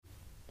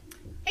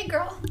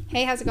girl.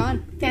 Hey, how's it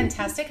going?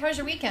 Fantastic. How was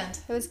your weekend?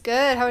 It was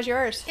good. How was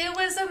yours? It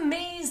was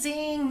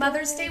amazing.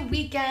 Mother's Day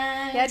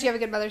weekend. Yeah, did you have a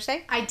good Mother's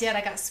Day? I did.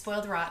 I got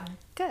spoiled rotten.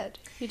 Good.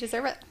 You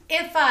deserve it.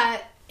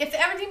 If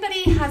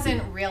everybody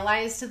hasn't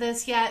realized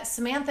this yet,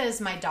 Samantha is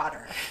my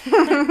daughter.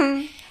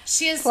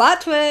 She is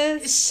Plot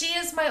twist. She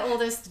is my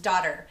oldest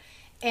daughter.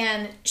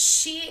 And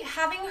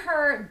having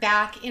her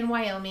back in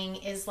Wyoming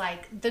is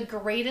like the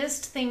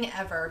greatest thing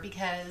ever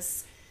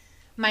because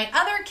my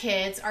other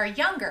kids are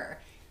younger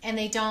and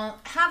they don't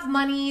have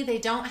money. They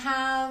don't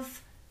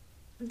have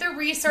the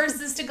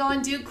resources to go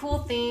and do cool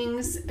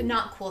things.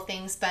 Not cool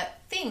things, but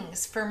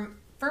things for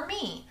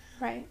me.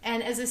 Right.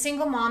 And as a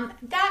single mom,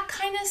 that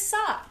kind of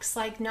sucks.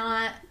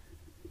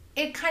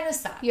 It kind of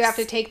sucks. You have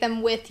to take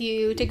them with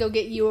you to go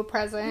get you a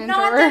present.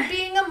 Not that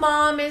being a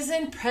mom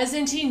isn't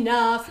present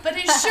enough, but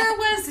it sure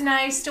was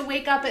nice to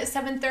wake up at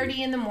 7:30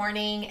 in the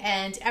morning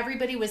and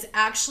everybody was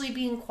actually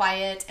being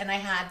quiet. And I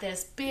had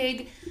this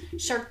big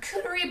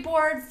charcuterie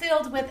board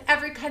filled with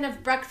every kind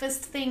of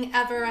breakfast thing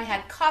ever. I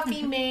had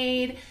coffee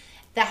made.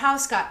 The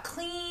house got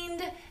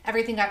cleaned.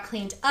 Everything got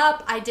cleaned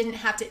up.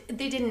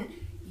 They didn't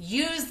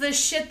use the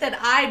shit that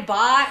I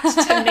bought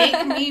to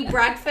make me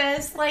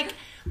breakfast.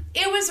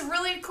 It was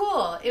really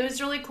cool. It was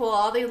really cool.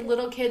 All the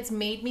little kids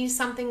made me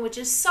something, which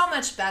is so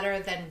much better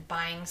than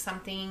buying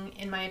something,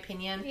 in my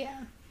opinion.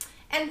 Yeah.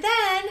 And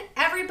then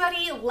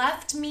everybody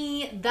left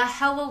me the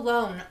hell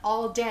alone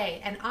all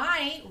day. And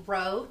I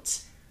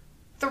wrote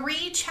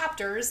 3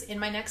 chapters in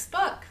my next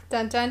book.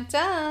 Dun, dun,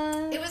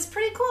 dun. It was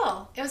pretty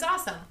cool. It was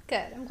awesome.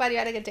 Good. I'm glad you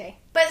had a good day.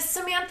 But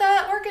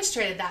Samantha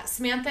orchestrated that.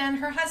 Samantha and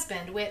her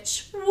husband,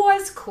 which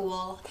was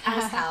cool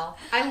as hell.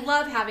 I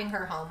love having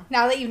her home.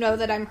 Now that you know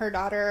that I'm her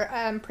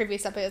daughter,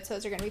 previous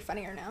episodes are going to be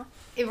funnier now.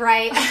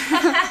 Right.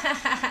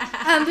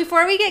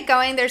 Before we get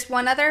going, there's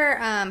one other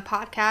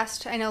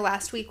podcast. I know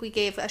last week we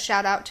gave a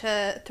shout out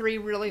to 3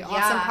 really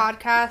awesome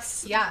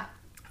podcasts. Yeah.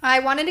 I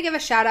wanted to give a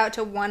shout out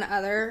to one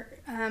other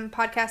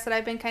podcast that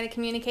I've been kind of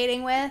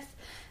communicating with.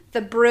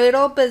 The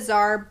Brutal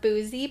Bizarre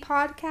Boozy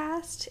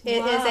podcast.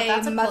 It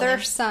is a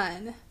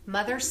mother-son.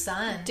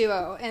 Mother-son.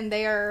 Duo, and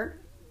they are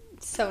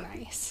so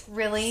nice.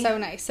 Really? So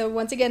nice. So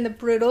once again, the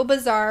Brutal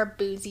Bizarre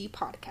Boozy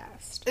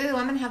podcast. Ooh,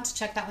 I'm going to have to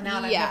check that one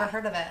out. I've never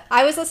heard of it.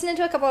 I was listening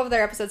to a couple of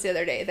their episodes the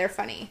other day. They're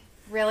funny.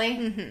 Really?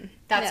 Mm-hmm.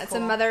 That's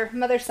cool. It's a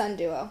mother-son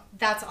duo.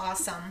 That's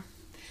awesome.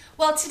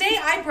 Well, today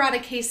I brought a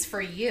case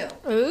for you.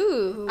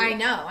 Ooh. I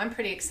know. I'm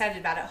pretty excited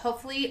about it.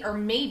 Hopefully, or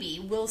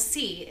maybe, we'll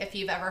see if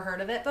you've ever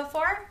heard of it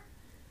before.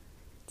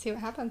 See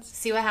what happens.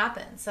 See what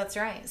happens. That's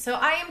right. So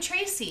I am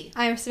Tracy.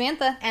 I am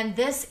Samantha. And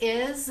this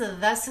is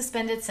The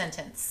Suspended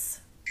Sentence.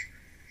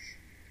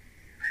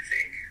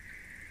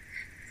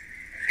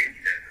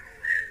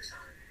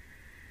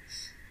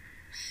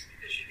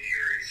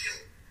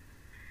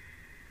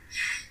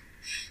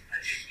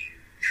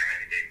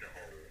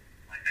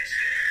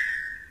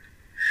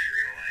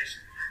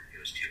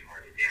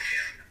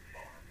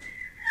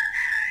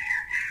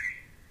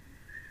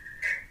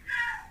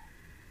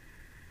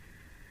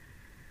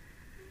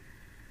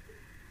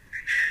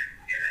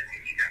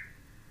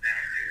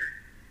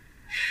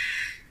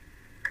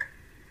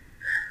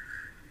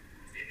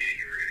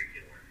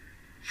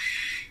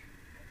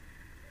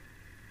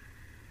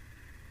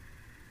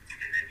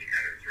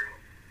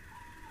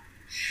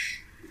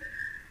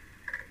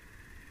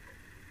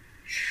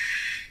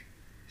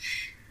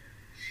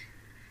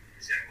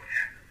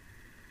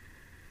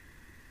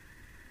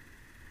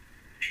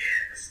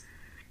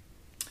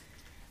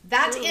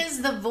 That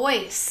is the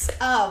voice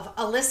of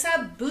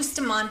Alyssa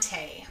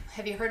Bustamante.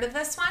 Have you heard of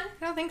this one?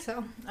 I don't think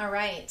so. All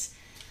right.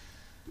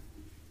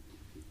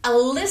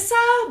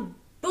 Alyssa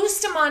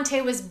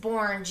Bustamante was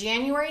born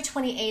January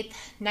 28th,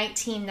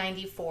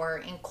 1994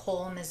 in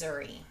Cole,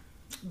 Missouri.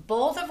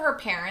 Both of her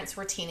parents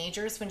were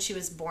teenagers when she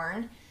was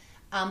born.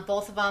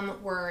 Both of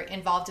them were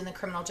involved in the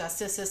criminal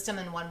justice system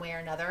in one way or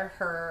another.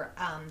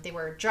 They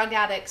were drug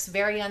addicts,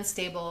 very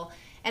unstable,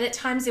 and at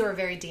times they were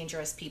very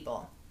dangerous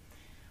people.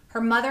 Her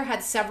mother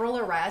had several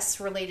arrests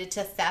related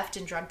to theft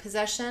and drug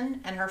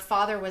possession, and her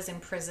father was in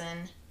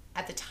prison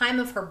at the time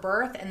of her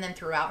birth and then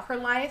throughout her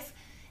life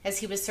as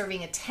he was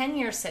serving a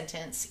 10-year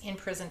sentence in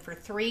prison for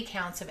 3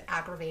 counts of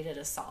aggravated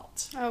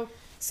assault. Oh.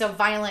 So,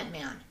 violent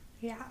man.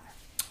 Yeah.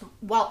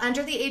 While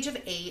under the age of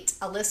 8,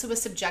 Alyssa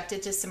was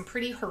subjected to some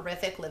pretty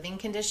horrific living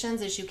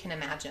conditions, as you can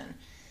imagine.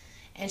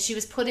 And she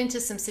was put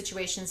into some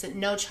situations that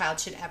no child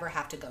should ever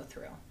have to go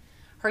through.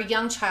 Her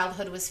young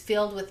childhood was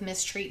filled with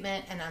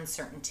mistreatment and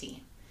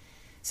uncertainty.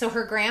 So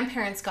her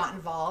grandparents got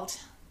involved,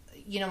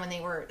 when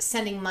they were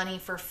sending money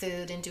for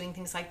food and doing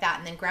things like that.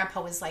 And then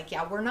Grandpa was like,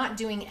 yeah, we're not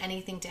doing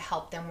anything to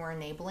help them. We're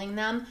enabling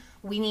them.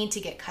 We need to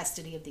get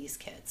custody of these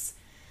kids.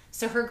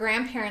 So her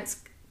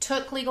grandparents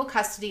took legal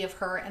custody of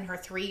her and her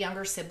 3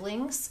 younger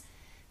siblings.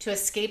 To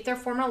escape their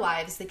former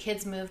lives, the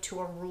kids moved to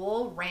a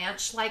rural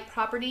ranch-like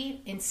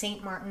property in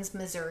St. Martin's,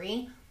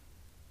 Missouri,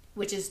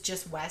 which is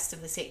just west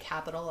of the state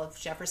capital of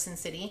Jefferson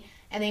City.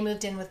 And they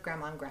moved in with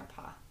Grandma and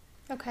Grandpa.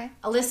 Okay.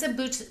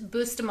 Alyssa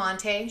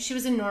Bustamante, she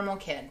was a normal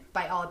kid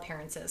by all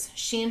appearances.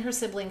 She and her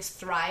siblings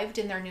thrived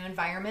in their new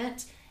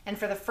environment And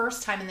for the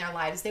first time in their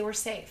lives, they were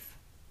safe.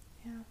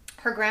 Yeah.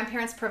 Her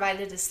grandparents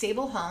provided a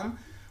stable home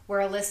where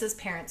Alyssa's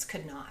parents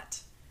could not.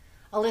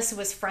 Alyssa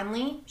was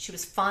friendly, she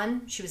was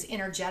fun, she was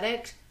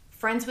energetic.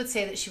 Friends would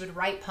say that she would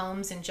write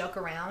poems and joke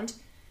around.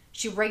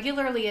 She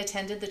regularly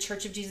attended the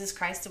Church of Jesus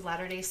Christ of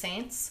Latter-day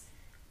Saints,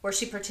 where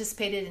she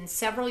participated in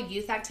several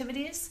youth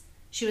activities.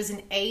 She was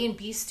an A and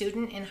B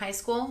student in high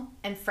school,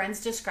 and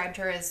friends described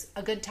her as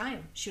a good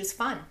time. She was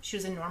fun. She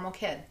was a normal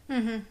kid.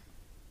 Mm-hmm.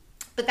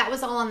 But that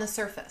was all on the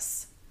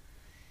surface.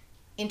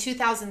 In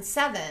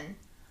 2007,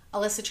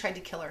 Alyssa tried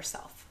to kill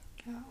herself.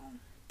 Oh.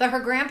 But her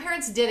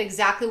grandparents did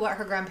exactly what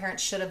her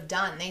grandparents should have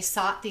done. They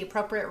sought the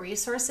appropriate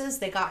resources.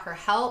 They got her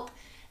help.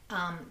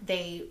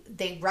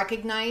 They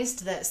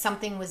recognized that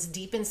something was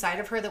deep inside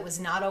of her that was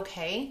not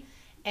okay.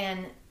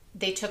 And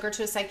they took her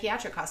to a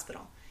psychiatric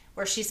hospital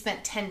where she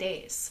spent 10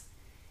 days.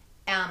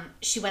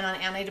 She went on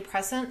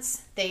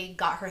antidepressants. They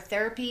got her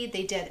therapy.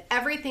 They did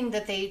everything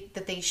that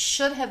they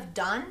should have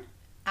done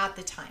at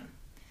the time.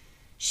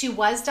 She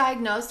was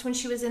diagnosed when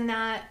she was in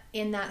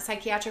that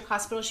psychiatric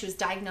hospital. She was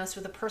diagnosed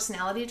with a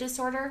personality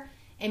disorder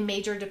and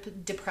major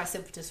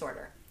depressive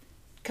disorder.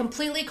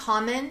 Completely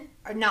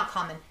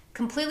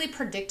completely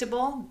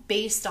predictable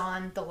based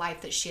on the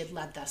life that she had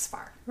led thus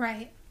far.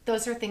 Right.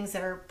 Those are things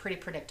that are pretty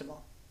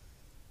predictable.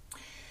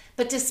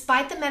 But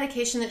despite the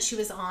medication that she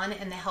was on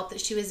and the help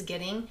that she was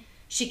getting,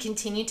 she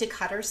continued to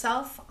cut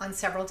herself on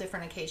several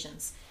different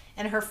occasions.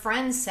 And her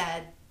friends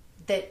said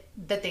that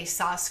they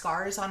saw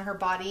scars on her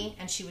body,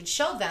 and she would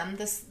show them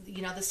this,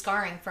 the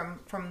scarring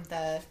from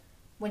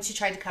when she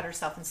tried to cut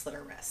herself and slit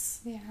her wrists.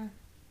 Yeah.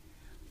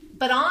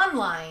 But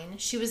online,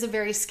 she was a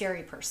very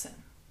scary person.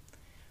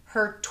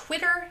 Her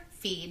Twitter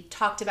feed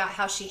talked about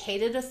how she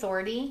hated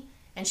authority,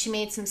 and she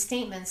made some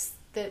statements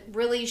that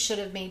really should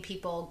have made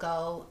people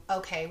go,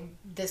 okay,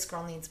 this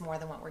girl needs more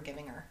than what we're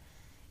giving her,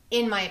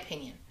 in my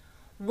opinion.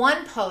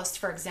 One post,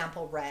 for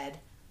example, read,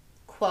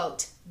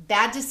 quote,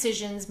 "Bad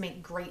decisions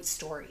make great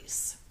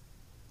stories."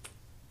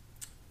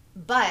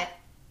 But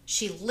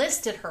she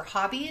listed her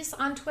hobbies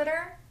on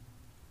Twitter,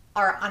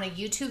 or on a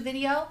YouTube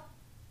video.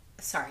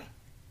 Sorry.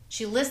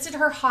 She listed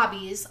her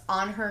hobbies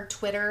on her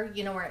Twitter,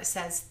 where it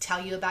says,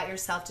 tell you about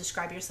yourself,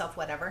 describe yourself,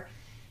 whatever.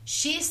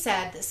 She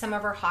said that some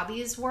of her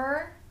hobbies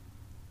were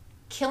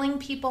killing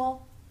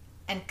people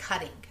and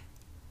cutting.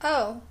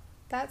 Oh,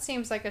 that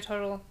seems like a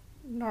total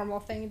normal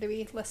thing to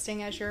be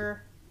listing as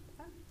your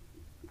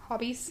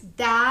hobbies.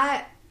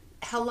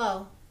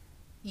 Hello.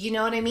 You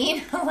know what I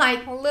mean?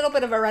 Like a little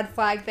bit of a red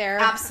flag there.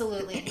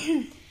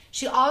 Absolutely.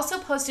 She also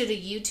posted a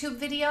YouTube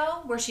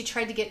video where she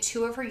tried to get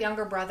two of her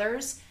younger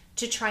brothers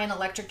to try and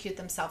electrocute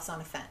themselves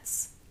on a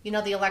fence. You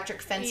know the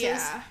electric fences?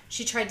 Yeah.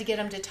 She tried to get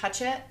them to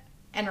touch it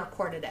and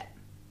recorded it.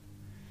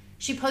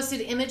 She posted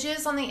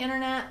images on the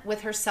internet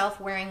with herself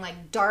wearing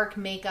like dark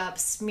makeup,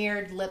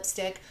 smeared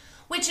lipstick,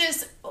 which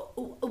is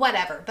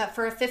whatever. But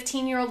for a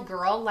 15-year-old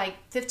girl,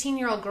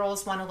 15-year-old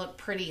girls want to look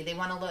pretty. They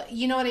want to look,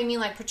 you know what I mean?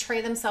 Like portray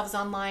themselves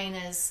online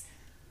as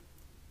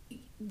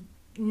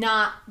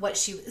not what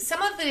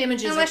some of the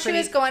images Unless are pretty.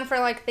 She was going for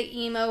like the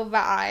emo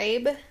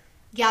vibe.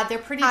 Yeah, they're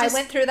pretty. I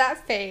went through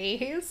that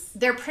phase.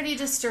 They're pretty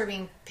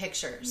disturbing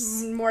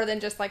pictures. More than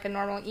just like a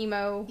normal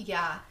emo.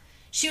 Yeah.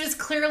 She was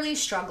clearly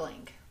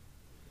struggling.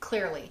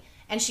 Clearly.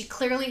 And she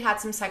clearly had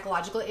some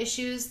psychological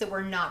issues that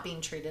were not being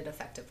treated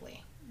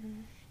effectively.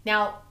 Mm.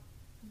 Now,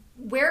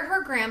 where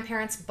her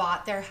grandparents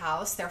bought their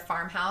house, their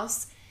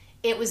farmhouse,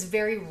 it was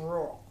very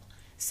rural.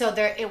 So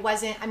it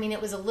was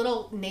a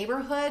little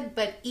neighborhood,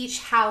 but each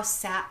house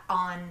sat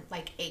on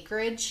like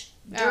acreage,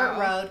 dirt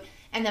road.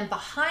 And then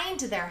behind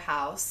their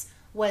house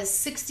was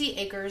 60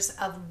 acres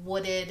of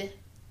wooded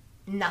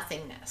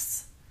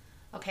nothingness.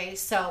 Okay,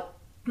 so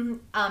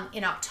in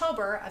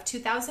October of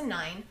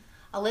 2009,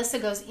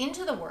 Alyssa goes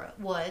into the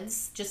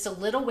woods just a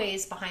little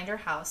ways behind her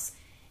house,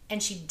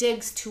 and she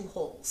digs 2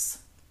 holes.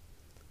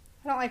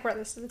 I don't like where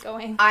this is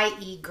going.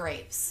 I.e.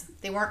 graves.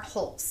 They weren't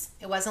holes.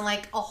 It wasn't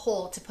like a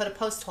hole to put a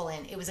post hole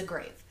in. It was a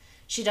grave.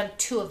 She dug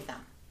 2 of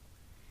them.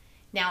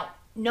 Now,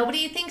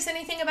 nobody thinks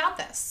anything about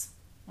this.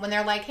 When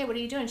they're like, hey, what are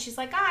you doing? She's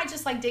like, I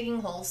just like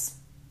digging holes.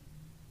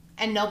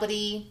 And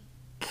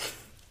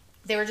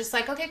they were just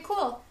like, okay,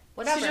 cool,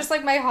 whatever. She's just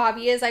like, my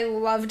hobby is I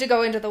love to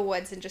go into the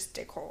woods and just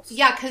dig holes.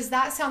 Yeah, because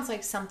that sounds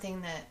like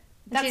something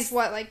that's... She's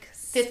what, like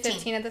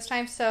 15 at this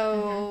time?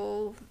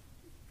 So... Mm-hmm.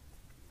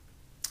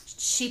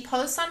 She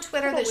posts on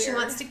Twitter that she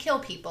wants to kill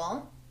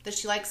people, that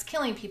she likes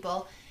killing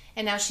people,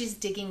 and now she's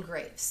digging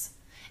graves.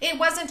 It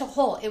wasn't a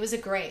hole. It was a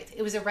grave.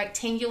 It was a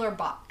rectangular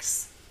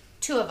box.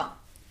 2 of them.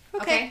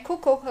 Okay.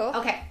 Cool.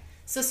 Okay,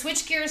 so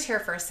switch gears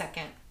here for a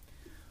second.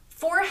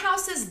 4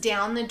 houses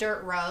down the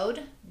dirt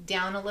road,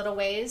 down a little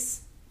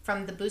ways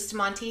from the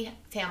Bustamante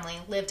family,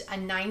 lived a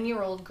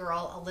 9-year-old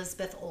girl,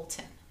 Elizabeth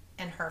Olten,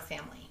 and her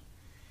family.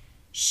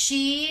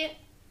 She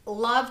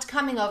loved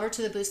coming over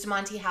to the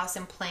Bustamante house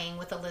and playing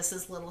with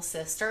Alyssa's little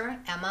sister,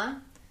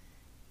 Emma,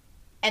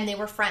 and they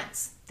were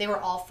friends. They were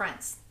all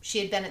friends. She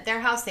had been at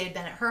their house. They had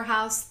been at her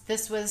house.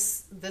 This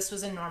was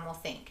a normal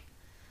thing.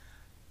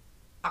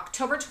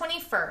 October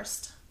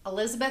 21st,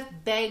 Elizabeth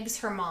begs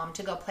her mom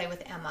to go play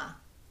with Emma,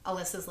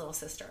 Alyssa's little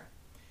sister.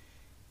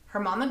 Her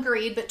mom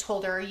agreed, but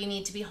told her, you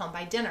need to be home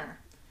by dinner.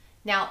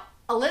 Now,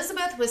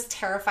 Elizabeth was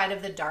terrified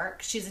of the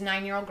dark. She's a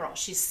 9-year-old girl.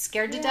 She's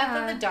scared to death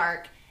of the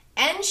dark,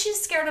 and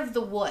she's scared of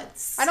the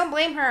woods. I don't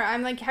blame her.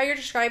 I'm like, how you're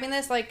describing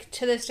this, like,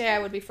 to this day, I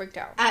would be freaked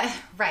out.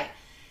 Right.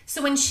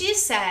 So when she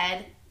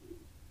said,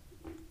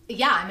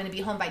 yeah, I'm going to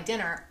be home by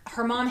dinner,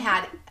 her mom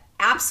had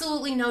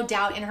absolutely no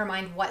doubt in her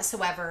mind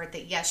whatsoever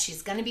that, yes,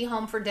 she's going to be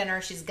home for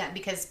dinner.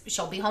 Because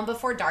she'll be home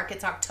before dark.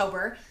 It's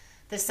October.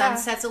 The sun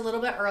sets a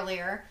little bit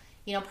earlier,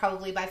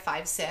 probably by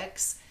 5,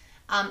 6.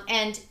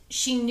 And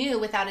she knew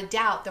without a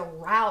doubt the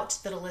route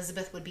that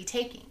Elizabeth would be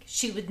taking.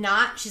 She's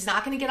not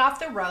going to get off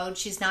the road.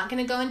 She's not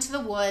going to go into the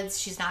woods.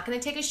 She's not going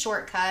to take a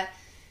shortcut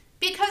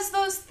because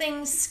those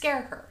things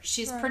scare her.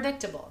 She's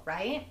predictable,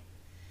 right?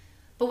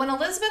 But when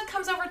Elizabeth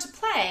comes over to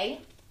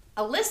play,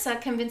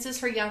 Alyssa convinces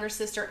her younger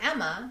sister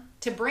Emma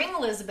to bring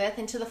Elizabeth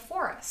into the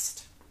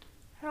forest.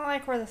 I don't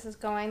like where this is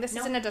going. This is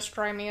going to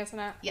destroy me, isn't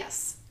it?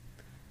 Yes.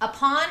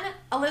 Upon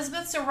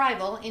Elizabeth's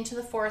arrival into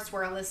the forest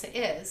where Alyssa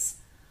is,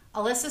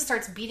 Alyssa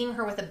starts beating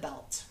her with a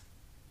belt.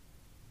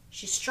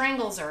 She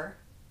strangles her.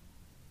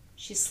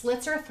 She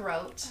slits her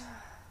throat.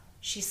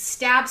 She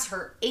stabs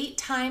her 8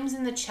 times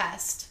in the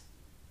chest.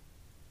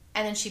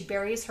 And then she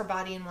buries her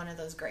body in one of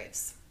those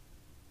graves.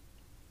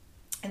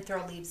 And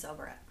throw leaves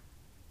over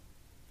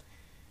it.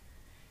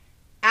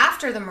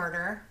 After the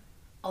murder,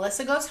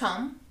 Alyssa goes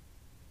home.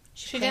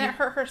 She didn't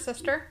hurt her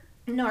sister?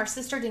 No, her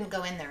sister didn't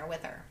go in there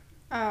with her.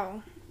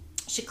 Oh.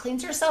 She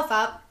cleans herself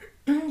up.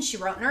 She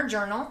wrote in her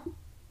journal.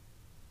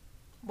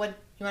 What,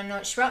 you want to know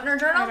what she wrote in her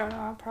journal? I don't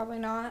know. Probably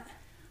not.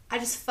 I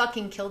just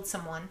fucking killed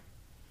someone.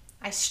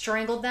 I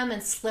strangled them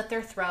and slit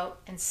their throat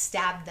and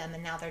stabbed them,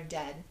 and now they're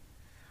dead.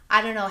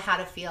 I don't know how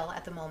to feel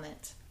at the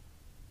moment.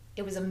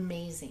 It was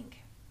amazing.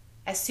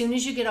 As soon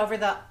as you get over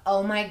the,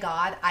 oh my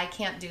God, I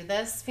can't do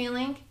this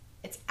feeling,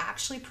 it's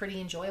actually pretty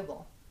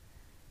enjoyable.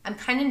 I'm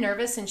kind of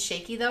nervous and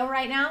shaky though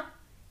right now.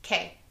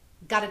 Okay,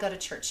 gotta go to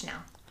church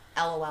now.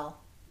 LOL.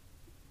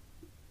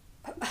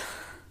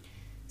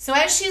 So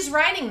as she's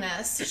writing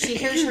this, she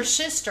hears her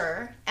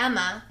sister,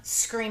 Emma,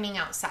 screaming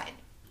outside.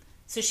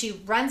 So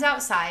she runs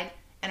outside,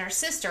 and her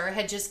sister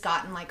had just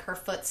gotten like her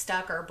foot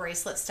stuck or a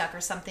bracelet stuck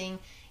or something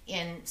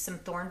in some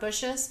thorn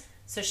bushes.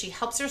 So she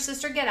helps her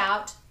sister get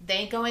out.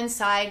 They go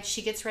inside.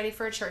 She gets ready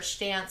for a church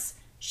dance.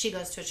 She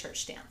goes to a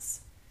church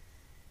dance.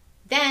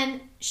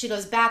 Then she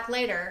goes back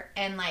later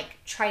and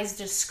like tries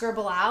to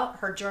scribble out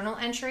her journal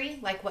entry,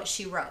 like what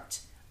she wrote.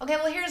 Okay,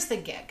 well, here's the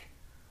gig.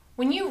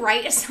 When you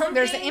write something...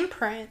 There's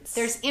imprints.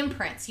 There's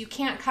imprints. You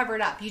can't cover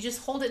it up. You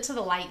just hold it to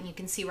the light and you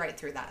can see right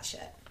through that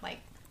shit. Like,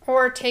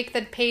 or take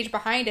the page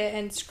behind it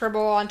and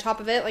scribble on top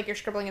of it like you're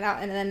scribbling it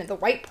out, and then the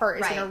white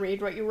part is going to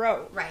read what you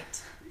wrote.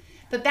 Right.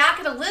 But back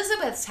at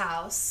Elizabeth's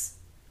house,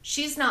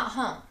 she's not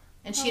home.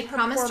 And she had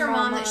promised her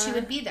mom that she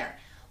would be there.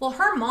 Well,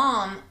 her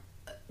mom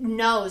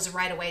knows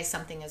right away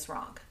something is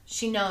wrong.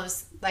 She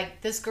knows,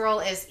 like, this girl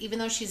is, even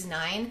though she's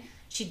 9,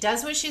 she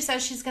does what she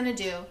says she's going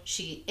to do.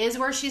 She is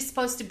where she's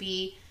supposed to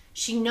be.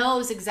 She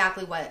knows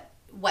exactly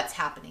what's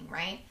happening,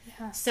 right?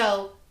 Yeah.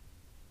 So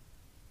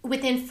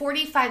within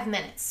 45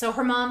 minutes, so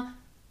her mom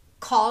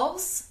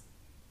calls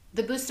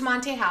the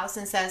Bustamante house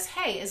and says,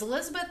 hey, is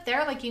Elizabeth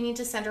there? Like, you need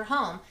to send her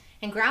home.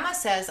 And Grandma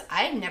says,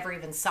 I never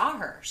even saw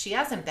her. She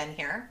hasn't been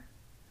here.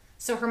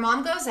 So her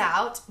mom goes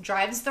out,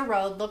 drives the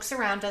road, looks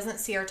around, doesn't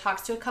see her,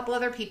 talks to a couple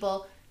other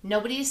people.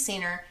 Nobody's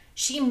seen her.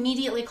 She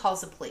immediately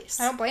calls the police.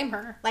 I don't blame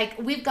her. Like,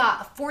 we've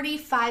got a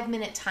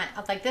 45-minute time.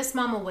 Like, this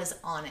mama was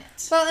on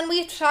it. Well, and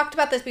we've talked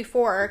about this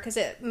before because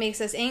it makes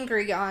us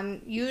angry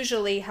on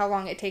usually how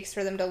long it takes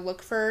for them to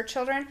look for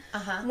children.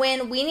 Uh-huh.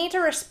 When we need to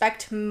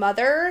respect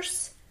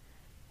mothers,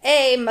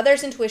 A,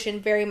 mother's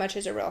intuition very much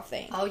is a real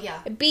thing. Oh,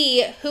 yeah.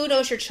 B, who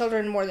knows your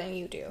children more than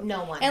you do?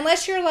 No one.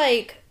 Unless you're,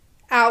 like,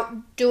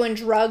 out doing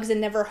drugs and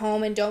never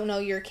home and don't know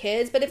your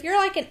kids. But if you're,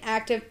 like, an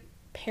active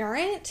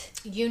parent,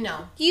 you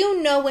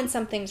know when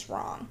something's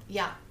wrong.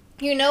 Yeah.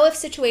 You know if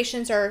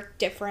situations are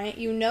different.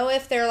 You know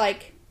if they're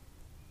like,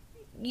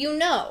 you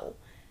know.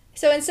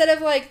 So instead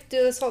of like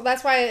do this whole,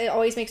 that's why it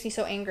always makes me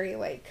so angry.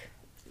 Like,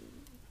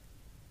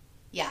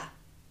 yeah,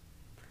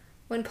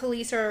 when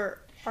police are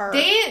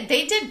they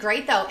did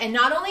great though, and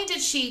not only did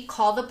she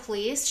call the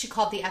police, she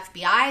called the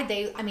FBI.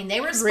 They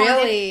responded,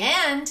 really?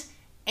 and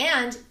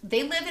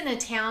they live in a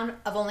town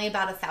of only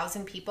about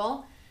 1,000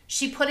 people.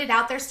 She put it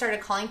out there,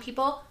 started calling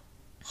people.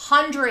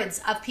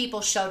 Hundreds of people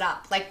showed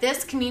up. Like,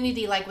 this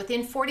community, like,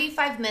 within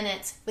 45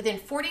 minutes, the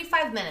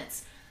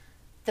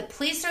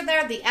police are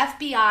there, the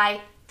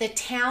FBI, the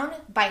town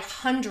by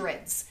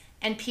hundreds,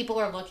 and people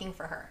are looking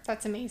for her.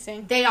 That's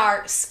amazing. They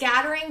are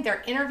scattering,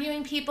 they're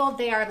interviewing people,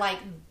 they are, like,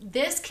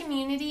 this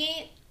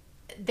community,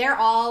 they're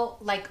all,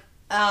 like,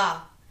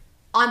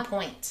 on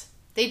point.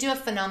 They do a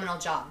phenomenal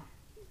job.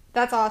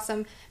 That's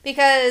awesome.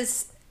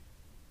 Because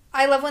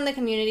I love when the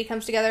community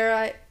comes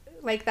together,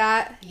 like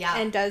that,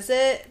 and does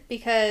it,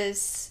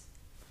 because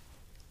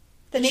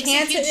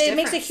it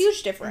makes a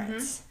huge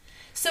difference. Mm-hmm.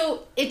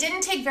 So it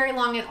didn't take very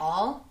long at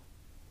all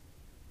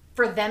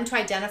for them to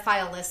identify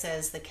Alyssa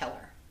as the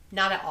killer.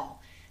 Not at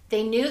all.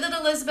 They knew that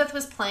Elizabeth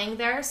was playing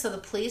there, so the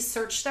police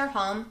searched their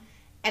home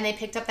and they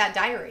picked up that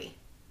diary.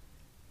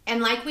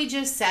 And like we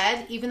just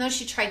said, even though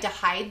she tried to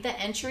hide the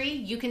entry,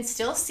 you can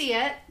still see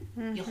it.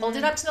 Mm-hmm. You hold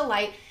it up to the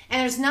light,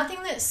 and there's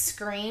nothing that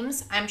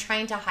screams, I'm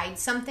trying to hide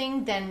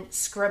something, than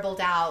scribbled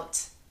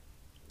out.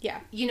 Yeah.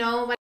 You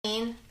know what I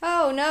mean?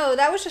 Oh, no,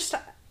 that was just...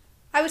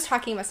 I was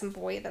talking about some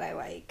boy that I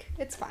like.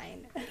 It's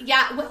fine.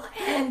 Yeah, well,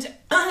 and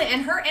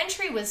her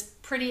entry was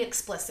pretty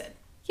explicit.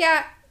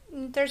 Yeah,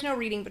 there's no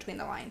reading between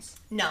the lines.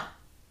 No,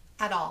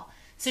 at all.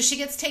 So she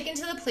gets taken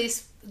to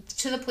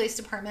the police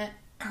department.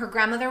 Her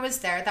grandmother was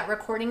there. That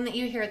recording that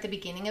you hear at the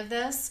beginning of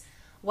this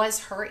was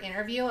her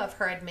interview of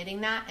her admitting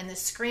that, and the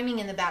screaming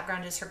in the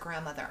background is her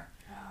grandmother,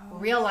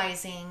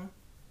 realizing,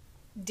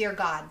 dear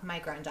God, my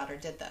granddaughter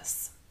did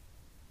this.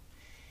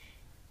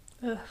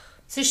 Ugh.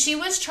 So she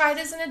was tried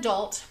as an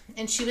adult,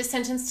 and she was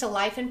sentenced to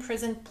life in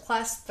prison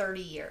plus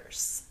 30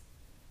 years.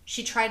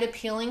 She tried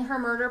appealing her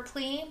murder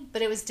plea,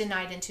 but it was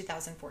denied in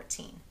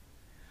 2014.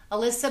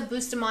 Alyssa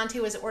Bustamante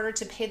was ordered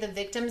to pay the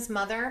victim's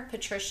mother,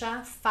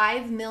 Patricia,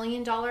 $5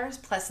 million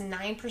plus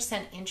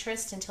 9%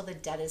 interest until the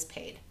debt is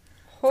paid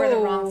for the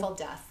wrongful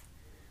death.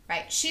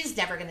 Right? She's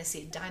never going to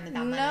see a dime of that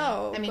money.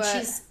 No, I mean,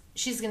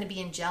 she's going to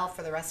be in jail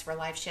for the rest of her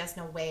life. She has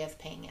no way of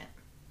paying it.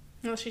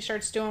 Well, she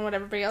starts doing what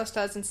everybody else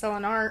does and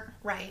selling art.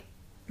 Right.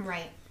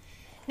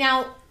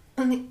 Now,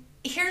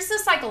 here's the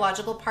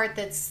psychological part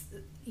that's,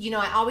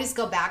 I always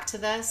go back to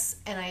this,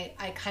 and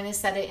I kind of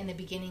said it in the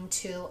beginning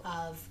too,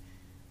 of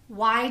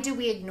why do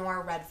we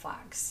ignore red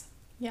flags?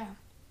 Yeah.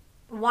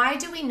 Why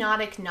do we not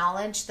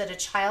acknowledge that a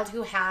child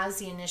who has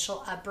the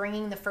initial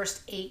upbringing, the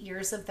first 8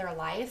 years of their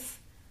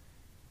life,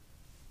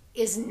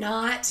 is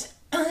not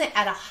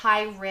at a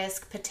high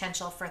risk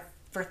potential for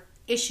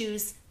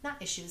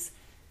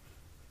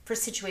for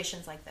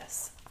situations like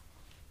this?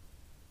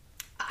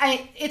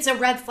 It's a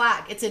red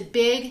flag. It's a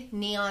big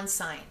neon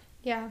sign.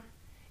 Yeah.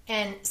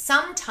 And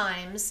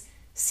sometimes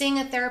seeing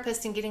a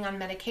therapist and getting on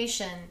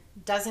medication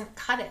doesn't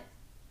cut it.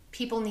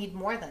 People need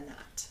more than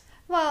that.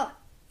 Well,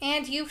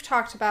 and you've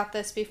talked about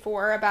this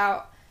before,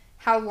 about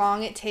how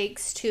long it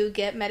takes to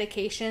get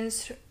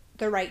medications,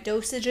 the right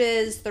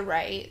dosages,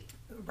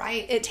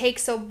 Right. It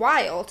takes a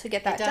while to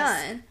get that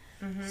done.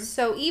 Mm-hmm.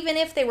 So even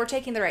if they were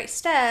taking the right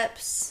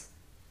steps,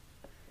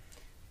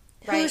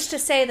 who's to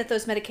say that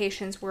those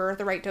medications were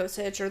the right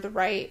dosage or the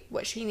right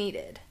what she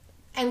needed?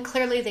 And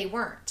clearly they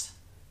weren't.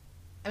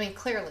 I mean,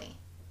 clearly.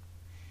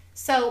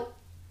 So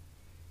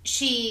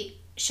she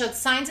showed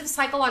signs of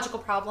psychological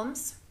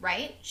problems,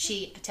 right?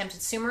 She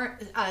attempted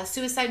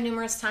suicide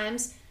numerous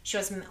times. She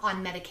was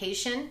on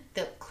medication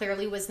that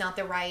clearly was not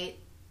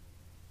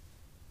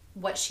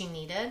what she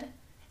needed.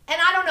 And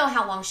I don't know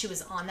how long she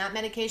was on that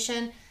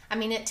medication. I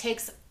mean, it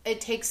takes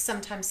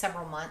sometimes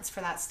several months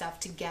for that stuff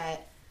to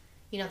get,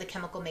 the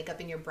chemical makeup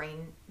in your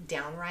brain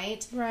down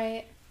right.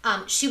 Right.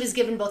 She was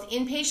given both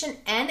inpatient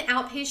and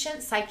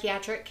outpatient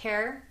psychiatric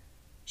care.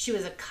 She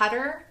was a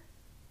cutter.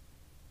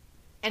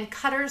 And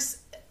cutters,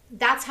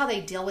 that's how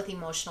they deal with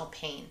emotional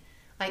pain.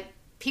 Like,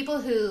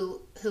 people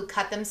who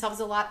cut themselves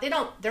a lot,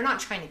 they're not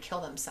trying to kill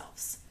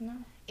themselves. No.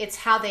 It's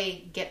how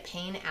they get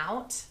pain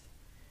out,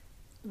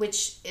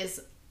 which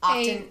is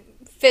often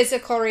a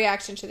physical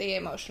reaction to the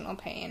emotional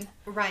pain.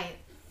 Right.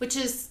 Which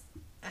is,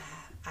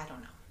 I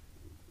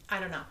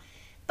don't know.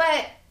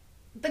 But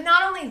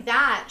not only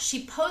that,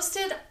 she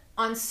posted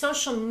on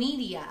social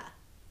media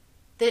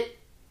that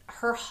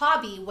her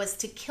hobby was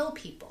to kill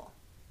people.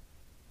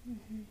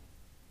 Mm-hmm.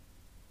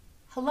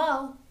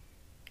 Hello?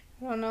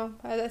 I don't know.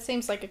 That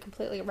seems like a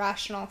completely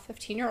irrational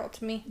 15-year-old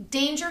to me.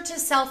 Danger to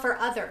self or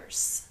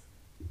others.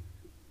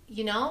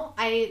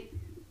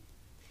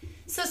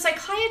 So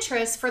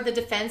psychiatrists for the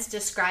defense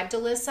described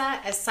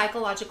Alyssa as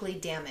psychologically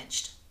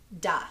damaged.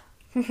 Duh.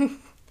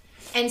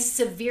 And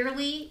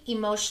severely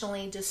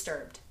emotionally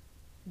disturbed.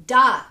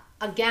 Duh.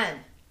 Again.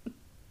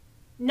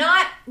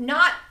 Not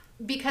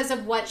because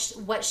of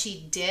what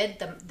she did,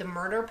 the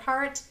murder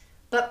part,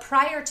 but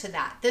prior to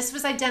that. This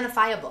was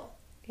identifiable.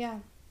 Yeah.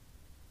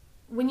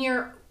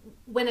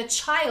 When a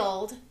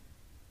child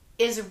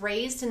is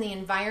raised in the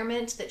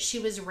environment that she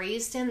was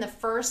raised in the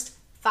first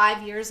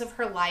 5 years of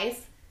her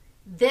life,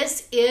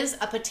 this is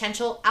a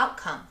potential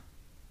outcome.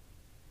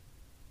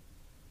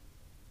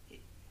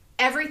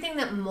 Everything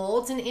that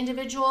molds an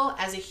individual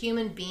as a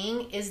human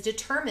being is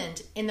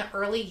determined in the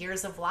early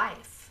years of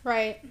life.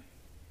 Right.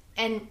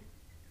 And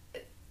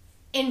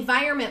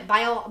environment,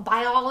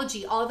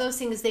 biology, all those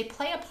things, they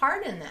play a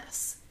part in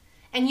this.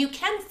 And you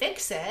can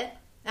fix it.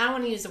 I don't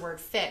want to use the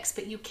word fix,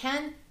 but you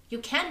can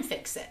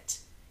fix it.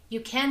 You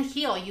can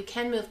heal. You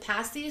can move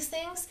past these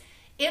things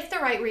if the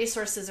right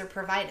resources are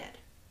provided.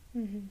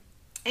 Mm-hmm.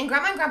 And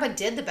Grandma and Grandpa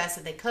did the best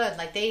that they could.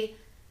 Like, they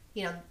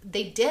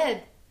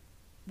did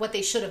what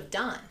they should have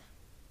done.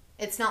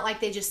 It's not like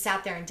they just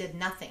sat there and did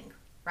nothing,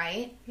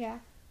 right? Yeah.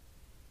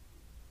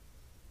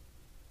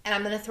 And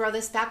I'm going to throw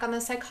this back on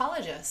the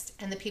psychologist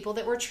and the people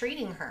that were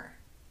treating her.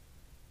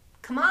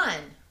 Come on.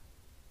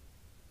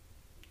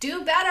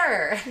 Do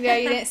better. Yeah,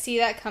 you didn't see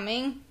that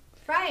coming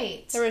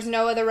Right. There was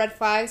no other red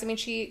flags. I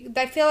mean,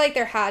 I feel like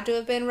there had to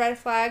have been red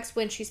flags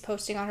when she's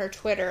posting on her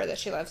Twitter that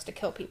she loves to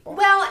kill people.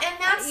 Well, and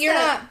that's You're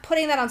not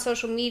putting that on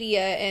social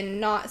media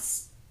and not...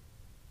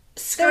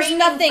 There's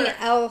nothing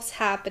else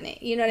happening.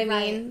 You know what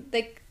I mean?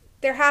 Like,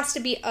 there has to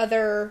be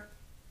other...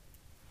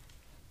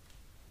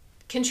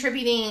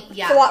 contributing,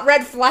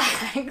 red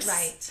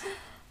flags.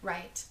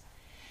 Right.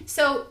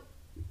 So...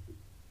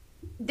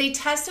 they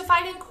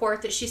testified in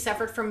court that she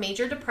suffered from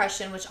major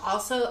depression, which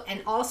also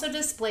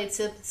displayed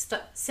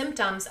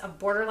symptoms of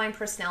borderline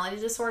personality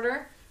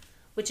disorder,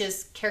 which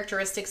is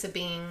characteristics of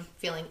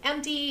feeling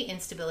empty,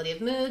 instability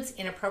of moods,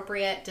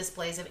 inappropriate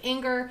displays of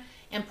anger,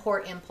 and poor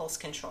impulse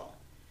control.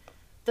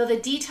 Though the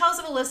details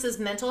of Alyssa's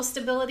mental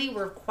stability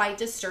were quite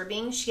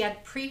disturbing, she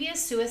had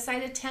previous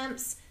suicide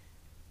attempts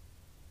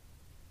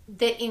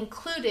that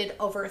included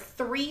over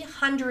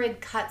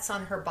 300 cuts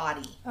on her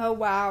body. Oh,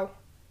 wow.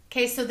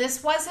 Okay, so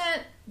this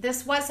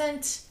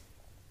wasn't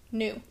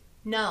new.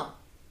 No.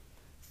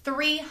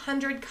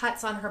 300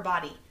 cuts on her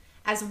body,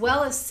 as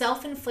well as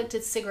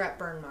self-inflicted cigarette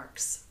burn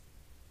marks.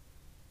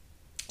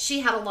 She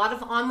had a lot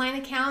of online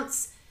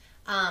accounts.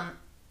 And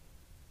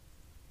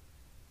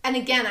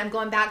again, I'm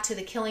going back to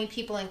the killing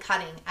people and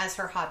cutting as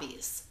her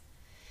hobbies.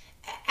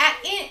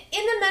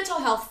 In the mental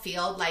health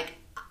field, like,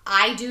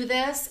 I do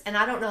this, and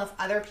I don't know if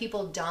other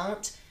people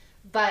don't,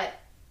 but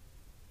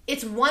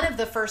it's one of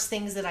the first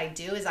things that I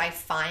do is I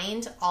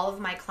find all of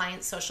my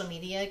clients' social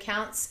media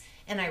accounts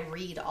and I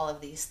read all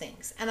of these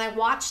things and I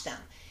watch them,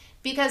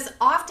 because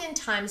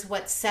oftentimes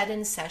what's said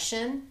in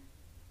session,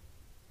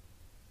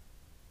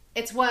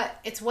 it's what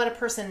a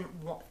person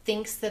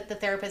thinks that the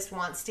therapist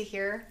wants to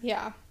hear.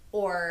 Yeah.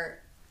 Or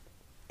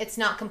it's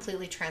not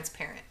completely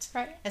transparent.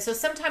 Right. And so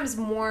sometimes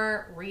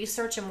more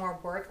research and more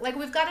work, like,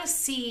 we've got to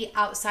see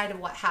outside of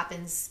what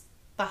happens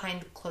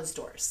behind closed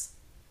doors.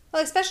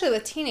 Well, especially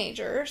with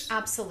teenagers.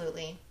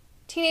 Absolutely.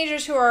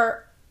 Teenagers who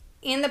are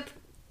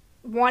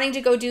wanting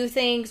to go do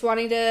things,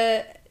 wanting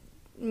to,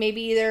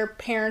 maybe their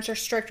parents are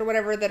strict or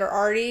whatever, that are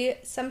already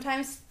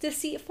sometimes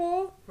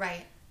deceitful.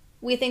 Right.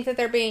 We think that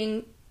they're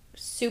being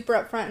super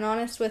upfront and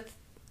honest with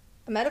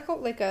a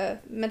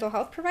mental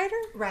health provider.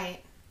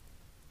 Right.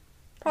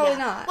 Probably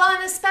not. Well,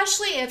 and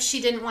especially if she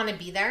didn't want to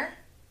be there.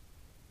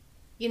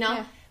 You know?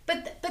 Yeah.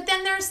 But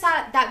then there's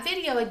that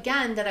video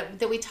again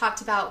that we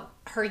talked about,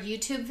 her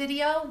YouTube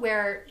video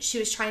where she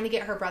was trying to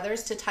get her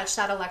brothers to touch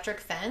that electric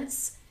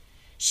fence.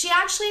 She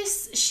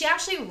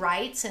actually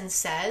writes and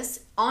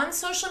says on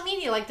social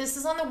media, like, this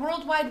is on the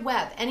World Wide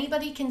Web,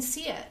 anybody can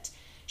see it.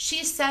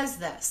 She says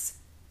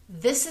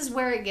this is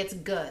where it gets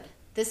good.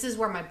 This is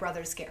where my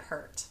brothers get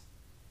hurt.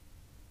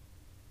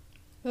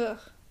 Ugh.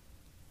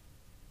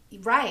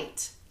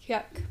 Right.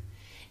 Yuck.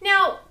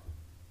 Now,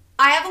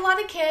 I have a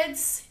lot of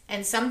kids,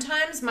 and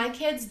sometimes my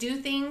kids do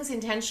things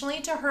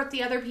intentionally to hurt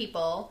the other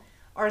people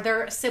or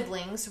their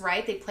siblings,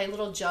 right? They play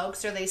little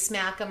jokes or they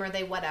smack them or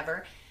they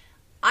whatever.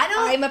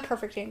 I'm a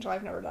perfect angel.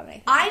 I've never done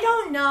anything. I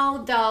don't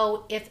know,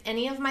 though, if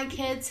any of my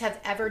kids have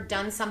ever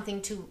done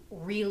something to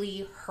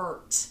really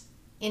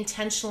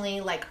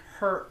intentionally, like,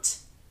 hurt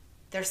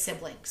their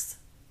siblings.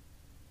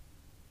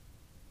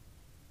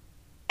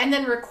 And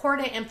then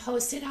record it and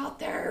post it out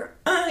there,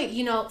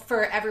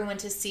 for everyone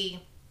to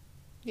see.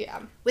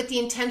 Yeah. With the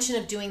intention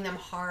of doing them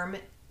harm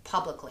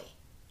publicly.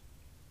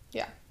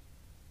 Yeah.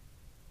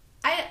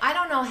 I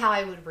don't know how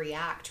I would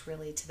react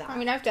really to that. I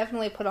mean, I've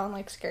definitely put on,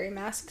 like, scary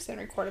masks and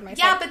recorded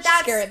myself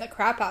scaring the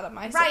crap out of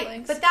my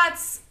siblings. But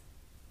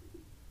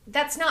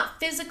that's not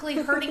physically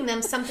hurting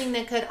them, something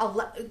that could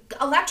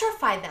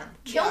electrify them,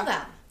 kill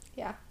them.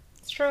 Yeah,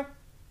 it's true.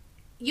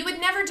 You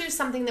would never do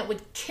something that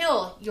would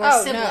kill your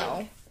sibling.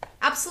 No.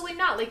 Absolutely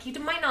not. Like, you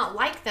might not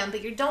like them,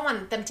 but you don't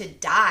want them to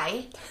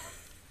die.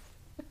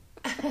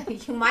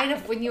 You might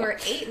have when you were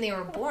 8 and they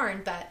were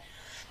born, but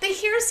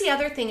here's the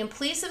other thing, and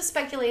police have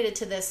speculated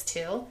to this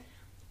too.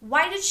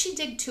 Why did she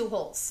dig 2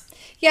 holes?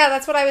 Yeah,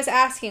 that's what I was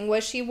asking.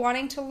 Was she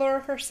wanting to lure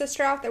her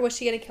sister out there? Was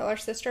she going to kill her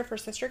sister if her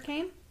sister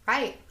came?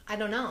 Right. I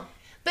don't know.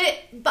 But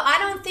I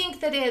don't think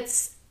that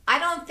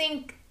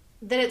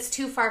it's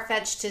too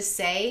far-fetched to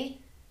say,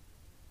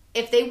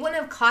 if they wouldn't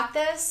have caught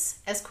this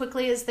as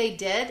quickly as they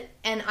did,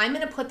 and I'm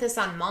going to put this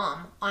on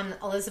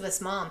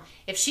Elizabeth's mom,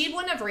 if she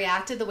wouldn't have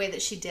reacted the way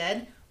that she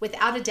did,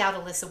 without a doubt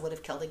Alyssa would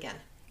have killed again.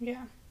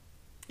 Yeah.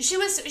 She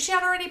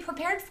had already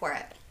prepared for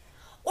it.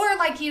 Or,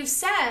 like you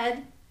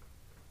said,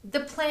 the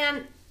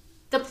plan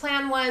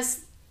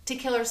was to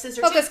kill her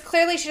sister. Well, because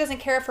clearly she doesn't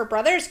care if her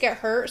brothers get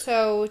hurt,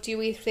 so do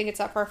we think it's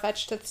that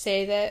far-fetched to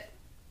say that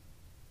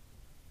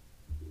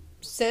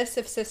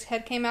if Sis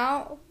head came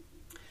out?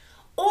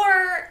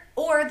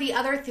 Or the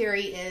other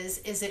theory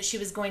is that she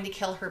was going to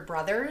kill her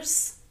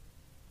brothers,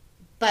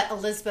 but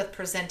Elizabeth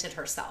presented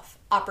herself.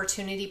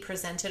 Opportunity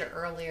presented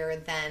earlier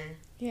than...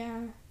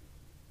 Yeah.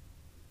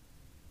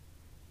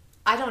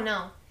 I don't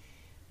know.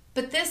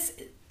 But this...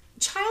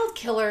 Child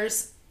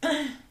killers...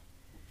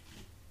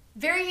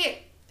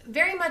 very,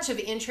 very much of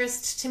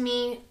interest to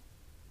me.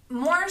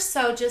 More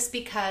so just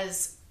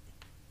because...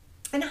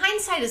 And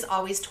hindsight is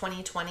always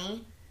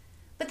 20/20.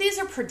 But these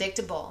are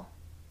predictable.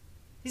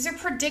 These are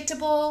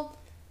predictable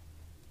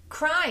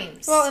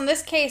crimes. Well, in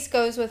this case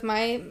goes with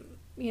my,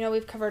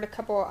 I've covered a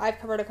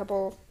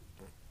couple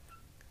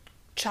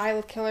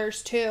child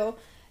killers too.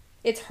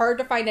 It's hard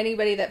to find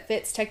anybody that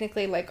fits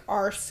technically like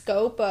our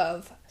scope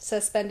of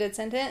suspended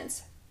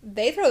sentence.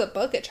 They throw the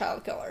book at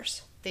child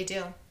killers. They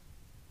do.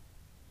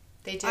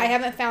 I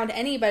haven't found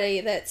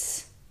anybody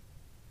that's...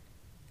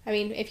 I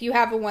mean, if you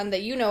have one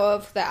that you know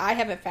of that I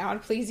haven't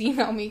found, please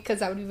email me because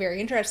that would be very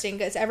interesting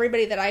because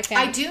everybody that I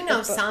found... I do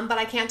know some, but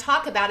I can't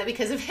talk about it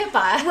because of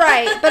HIPAA.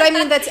 Right, but I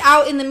mean, that's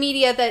out in the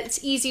media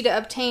that's easy to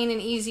obtain and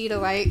easy to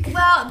like...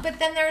 Well, but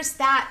then there's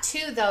that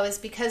too, though, is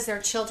because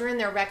they're children,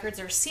 their records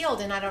are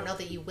sealed, and I don't know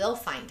that you will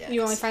find it.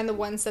 You only find the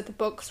ones that the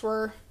books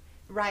were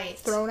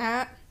thrown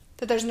at?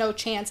 That there's no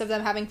chance of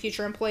them having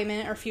future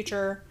employment or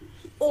future...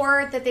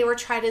 Or that they were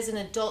tried as an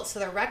adult so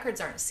their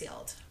records aren't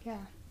sealed. Yeah.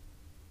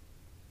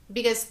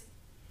 Because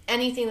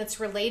anything that's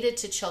related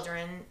to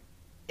children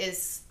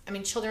is... I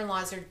mean, children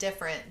laws are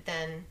different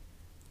than...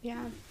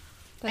 Yeah.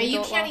 And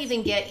you can't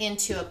even get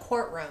into a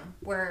courtroom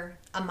where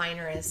a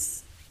minor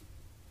is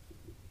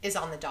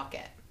on the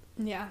docket.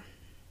 Yeah.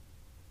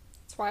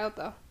 It's wild,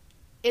 though.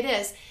 It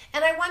is.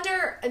 And I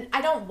wonder...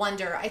 I don't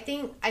wonder. I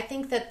think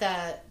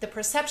that the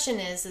perception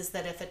is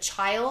that if a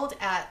child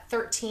at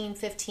 13,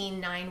 15,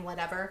 9,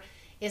 whatever,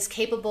 is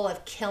capable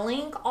of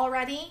killing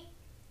already...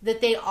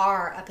 that they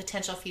are a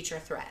potential future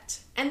threat.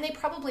 And they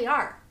probably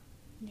are.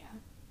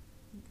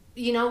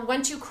 Yeah.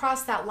 Once you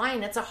cross that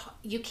line,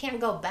 you can't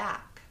go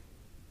back.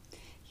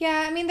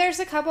 Yeah, I mean, there's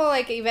a couple,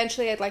 like,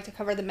 eventually I'd like to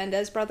cover the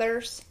Mendez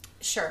brothers.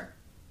 Sure.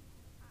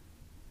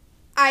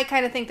 I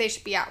kind of think they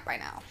should be out by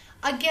now.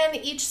 Again,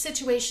 each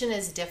situation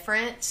is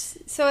different.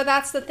 So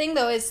that's the thing,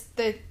 though, is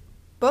the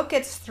book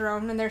gets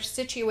thrown and there's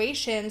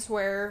situations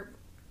where...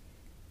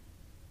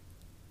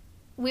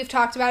 We've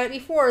talked about it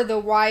before. The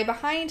why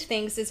behind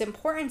things is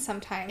important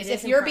sometimes.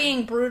 If you're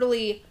being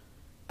brutally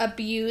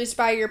abused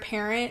by your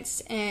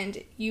parents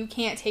and you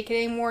can't take it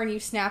anymore and you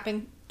snap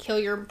and kill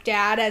your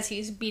dad as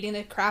he's beating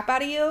the crap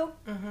out of you,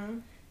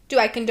 do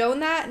I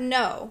condone that?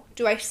 No.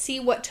 Do I see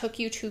what took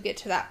you to get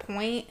to that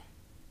point?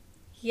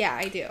 Yeah,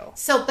 I do.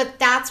 So, but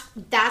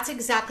that's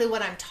exactly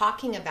what I'm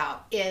talking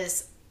about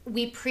is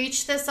we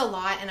preach this a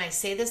lot and I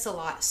say this a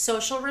lot,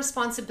 social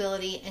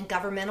responsibility and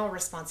governmental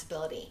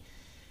responsibility.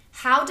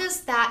 How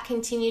does that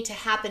continue to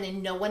happen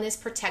and no one is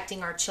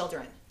protecting our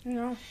children?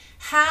 Yeah.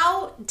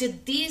 How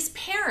did these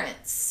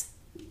parents,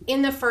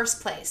 in the first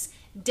place,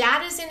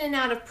 dad is in and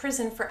out of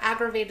prison for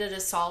aggravated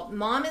assault,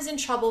 mom is in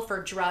trouble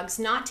for drugs,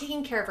 not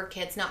taking care of her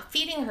kids, not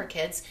feeding her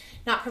kids,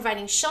 not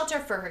providing shelter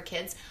for her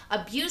kids,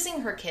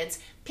 abusing her kids,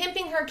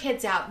 pimping her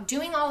kids out,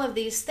 doing all of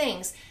these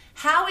things.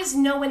 How is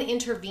no one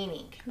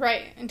intervening?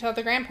 Right, until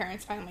the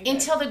grandparents finally do.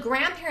 Until the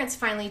grandparents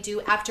finally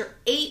do after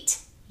 8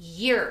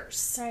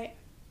 years. Right.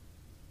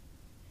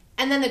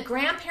 And then the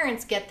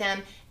grandparents get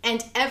them,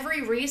 and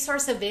every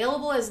resource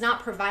available is not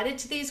provided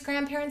to these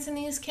grandparents and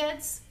these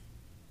kids?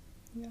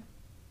 Yeah.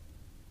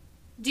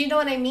 Do you know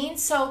what I mean?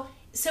 So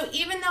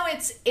even though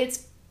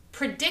it's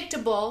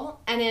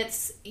predictable, and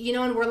it's,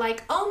 and we're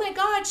like, oh my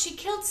God, she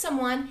killed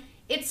someone,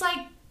 it's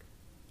like...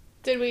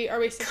 Are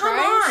we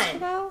surprised?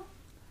 Come on!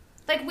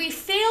 Like, we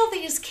fail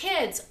these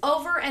kids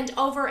over and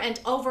over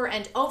and over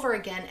and over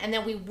again, and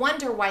then we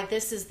wonder why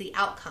this is the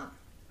outcome.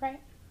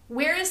 Right.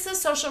 Where is the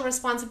social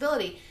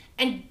responsibility?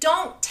 And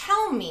don't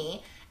tell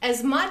me,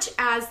 as much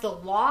as the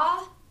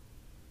law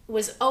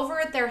was over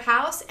at their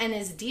house and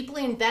is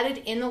deeply embedded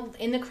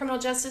in the criminal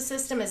justice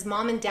system as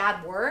mom and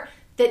dad were,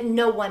 that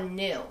no one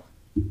knew.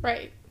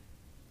 Right.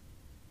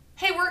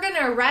 Hey, we're going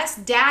to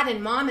arrest dad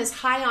and mom is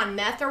high on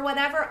meth or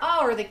whatever.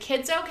 Oh, are the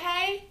kids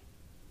okay?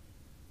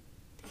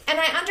 And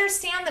I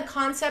understand the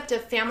concept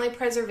of family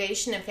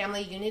preservation and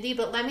family unity,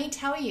 but let me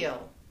tell you,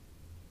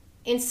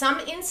 in some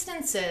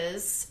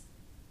instances...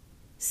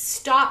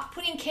 Stop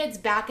putting kids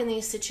back in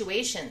these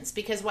situations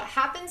because what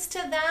happens to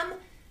them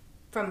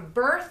from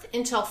birth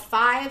until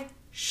 5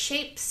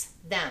 shapes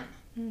them.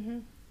 Mm-hmm.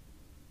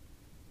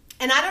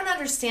 And I don't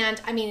understand.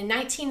 I mean, in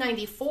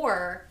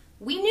 1994,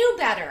 we knew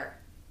better.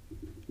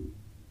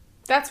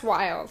 That's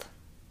wild.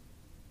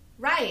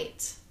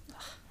 Right.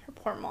 Ugh, her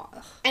poor mom.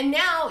 Ugh. And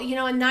now, a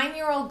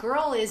 9-year-old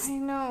girl is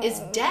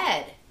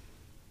dead.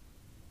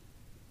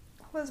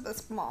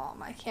 Elizabeth's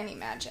mom. I can't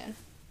imagine.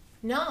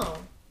 No,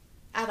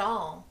 at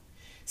all.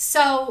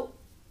 So,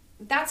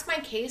 that's my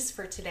case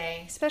for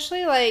today.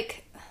 Especially,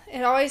 like,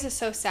 it always is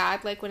so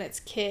sad, like, when it's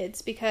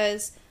kids,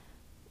 because,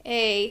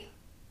 A,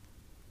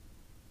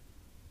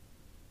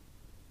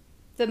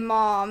 the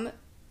mom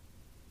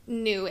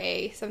knew,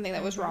 something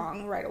that was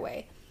wrong right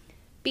away.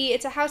 B,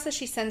 it's a house that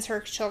she sent her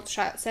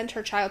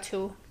child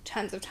to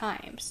tons of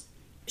times.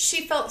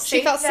 She felt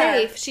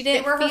safe. She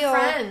didn't feel her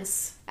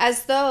friends.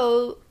 As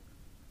though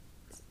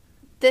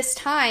this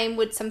time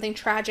would something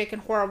tragic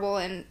and horrible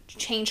and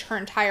change her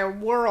entire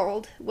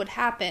world would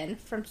happen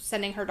from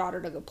sending her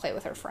daughter to go play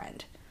with her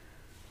friend.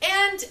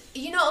 And,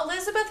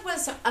 Elizabeth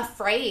was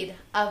afraid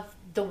of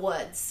the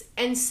woods.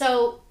 And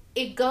so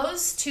it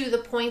goes to the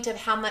point of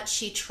how much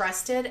she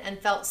trusted and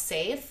felt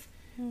safe.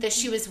 that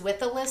she was with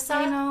Alyssa.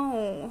 I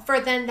know. For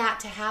then that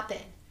to happen.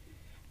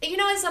 You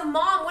know, as a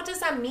mom, what does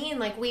that mean?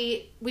 Like,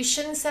 we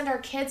shouldn't send our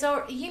kids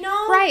over, you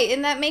know? Right,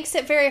 and that makes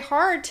it very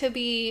hard to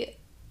be,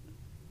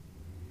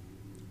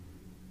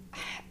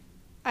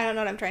 I don't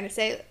know what I'm trying to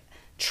say,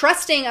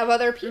 trusting of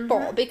other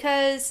people,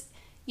 because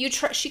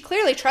she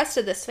clearly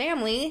trusted this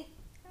family.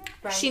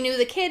 Right. She knew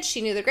the kids, she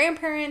knew the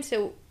grandparents,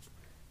 it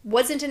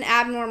wasn't an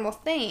abnormal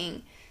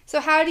thing. So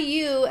how do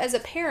you, as a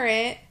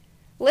parent,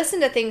 listen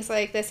to things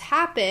like this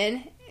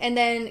happen and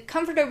then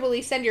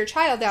comfortably send your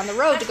child down the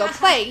road to go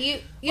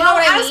play? You know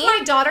what I mean? Well, ask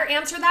my daughter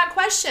answer that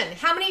question.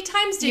 How many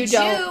times did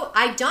you?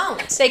 I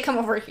don't. They come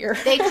over here.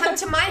 They come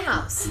to my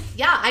house.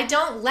 Yeah, I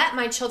don't let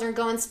my children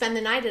go and spend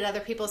the night at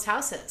other people's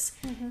houses.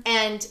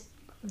 And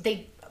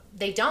they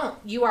don't.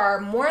 You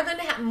are more than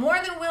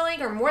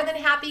willing or more than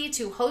happy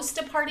to host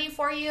a party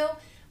for you,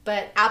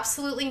 but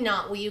absolutely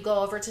not will you go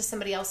over to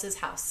somebody else's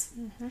house.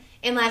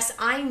 Unless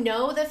I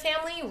know the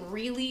family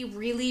really,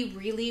 really,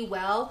 really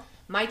well.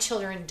 My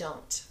children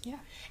don't. Yeah.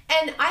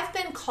 And I've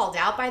been called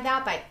out by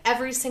that by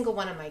every single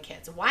one of my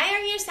kids. Why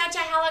are you such a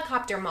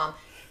helicopter mom?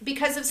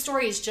 Because of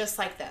stories just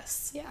like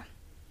this. Yeah.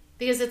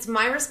 Because it's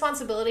my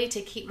responsibility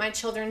to keep my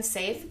children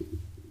safe,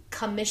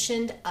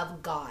 commissioned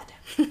of God.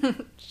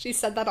 She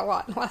said that a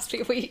lot in the last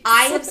few weeks.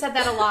 I have said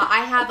that a lot. I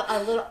have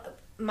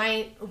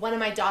one of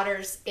my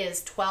daughters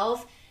is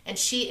 12, and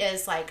she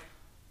is like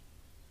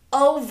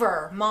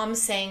over mom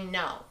saying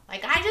no.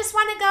 Like, I just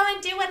want to go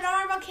and do what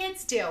normal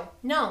kids do.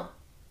 No.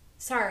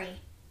 Sorry.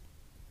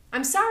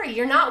 I'm sorry.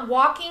 You're not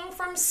walking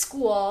from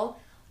school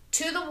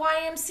to the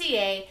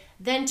YMCA,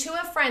 then to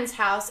a friend's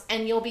house,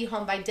 and you'll be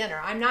home by dinner.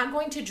 I'm not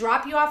going to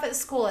drop you off at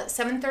school at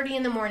 7:30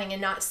 in the morning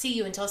and not see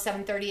you until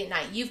 7:30 at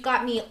night. You've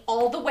got me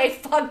all the way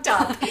fucked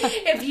up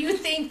if you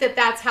think that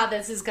that's how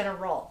this is going to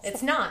roll.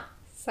 It's not.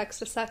 Sucks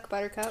to suck,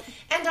 Buttercup.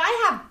 And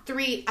I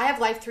have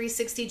Life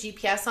 360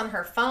 GPS on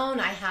her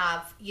phone. I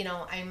have,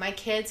 my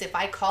kids, if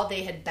I called,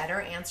 they had better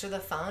answer the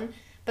phone,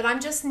 but I'm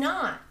just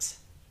not.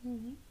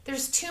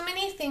 There's too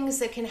many things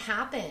that can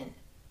happen,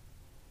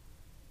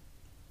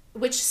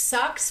 which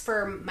sucks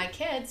for my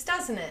kids,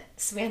 doesn't it,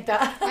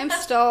 Samantha?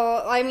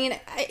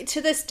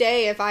 To this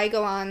day, if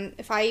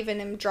I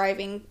even am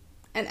driving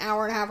an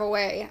hour and a half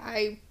away,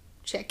 I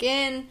check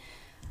in,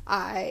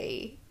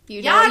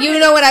 you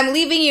know when I'm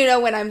leaving, you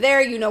know when I'm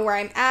there, you know where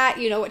I'm at,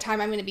 you know what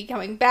time I'm going to be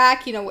coming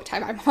back, you know what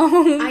time I'm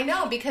home. I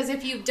know, because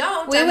if you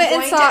don't, we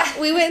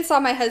went and saw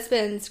my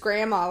husband's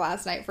grandma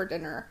last night for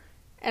dinner.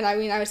 And I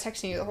was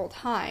texting you the whole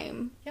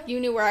time. Yep.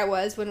 You knew where I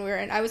was when we were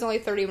I was only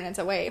 30 minutes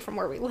away from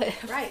where we live.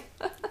 Right.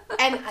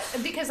 And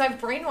because I've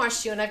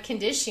brainwashed you and I've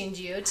conditioned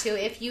you to,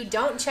 if you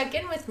don't check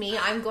in with me,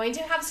 I'm going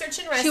to have search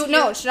and rescue.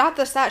 No, it's not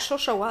just that. She'll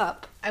show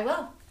up. I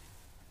will.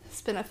 There's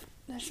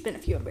been a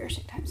few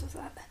embarrassing times with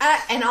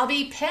that. And I'll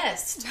be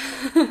pissed.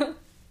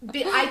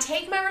 I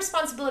take my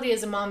responsibility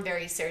as a mom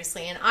very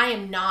seriously. And I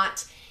am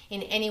not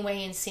in any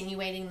way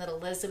insinuating that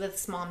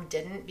Elizabeth's mom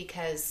didn't,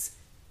 because...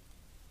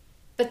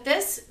 But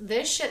this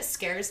shit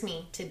scares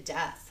me to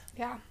death.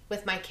 Yeah.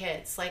 With my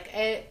kids. Like,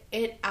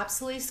 it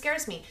absolutely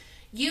scares me.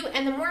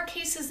 And the more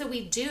cases that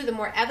we do, the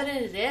more evident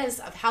it is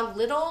of how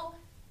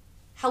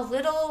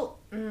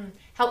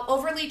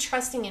overly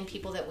trusting in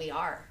people that we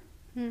are.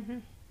 Mm-hmm.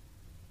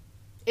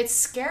 It's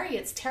scary.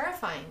 It's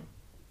terrifying.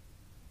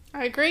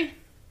 I agree.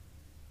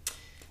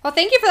 Well,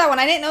 thank you for that one.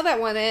 I didn't know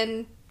that one,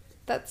 and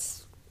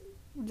that's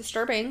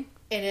disturbing.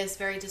 It is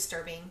very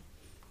disturbing.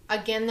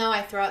 Again, though,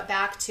 I throw it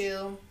back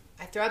to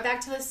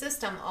the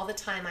system all the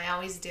time. I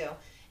always do.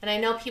 And I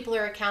know people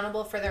are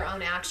accountable for their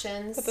own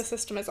actions. But the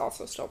system is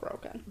also still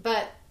broken.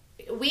 But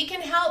we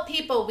can help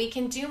people. We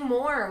can do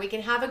more. We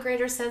can have a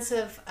greater sense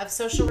of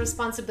social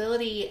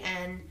responsibility,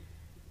 and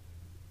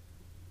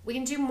we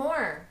can do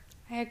more.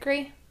 I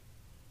agree.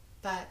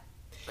 But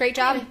great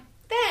job. Anyway,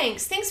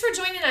 thanks. Thanks for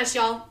joining us,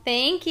 y'all.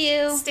 Thank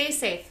you. Stay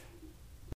safe.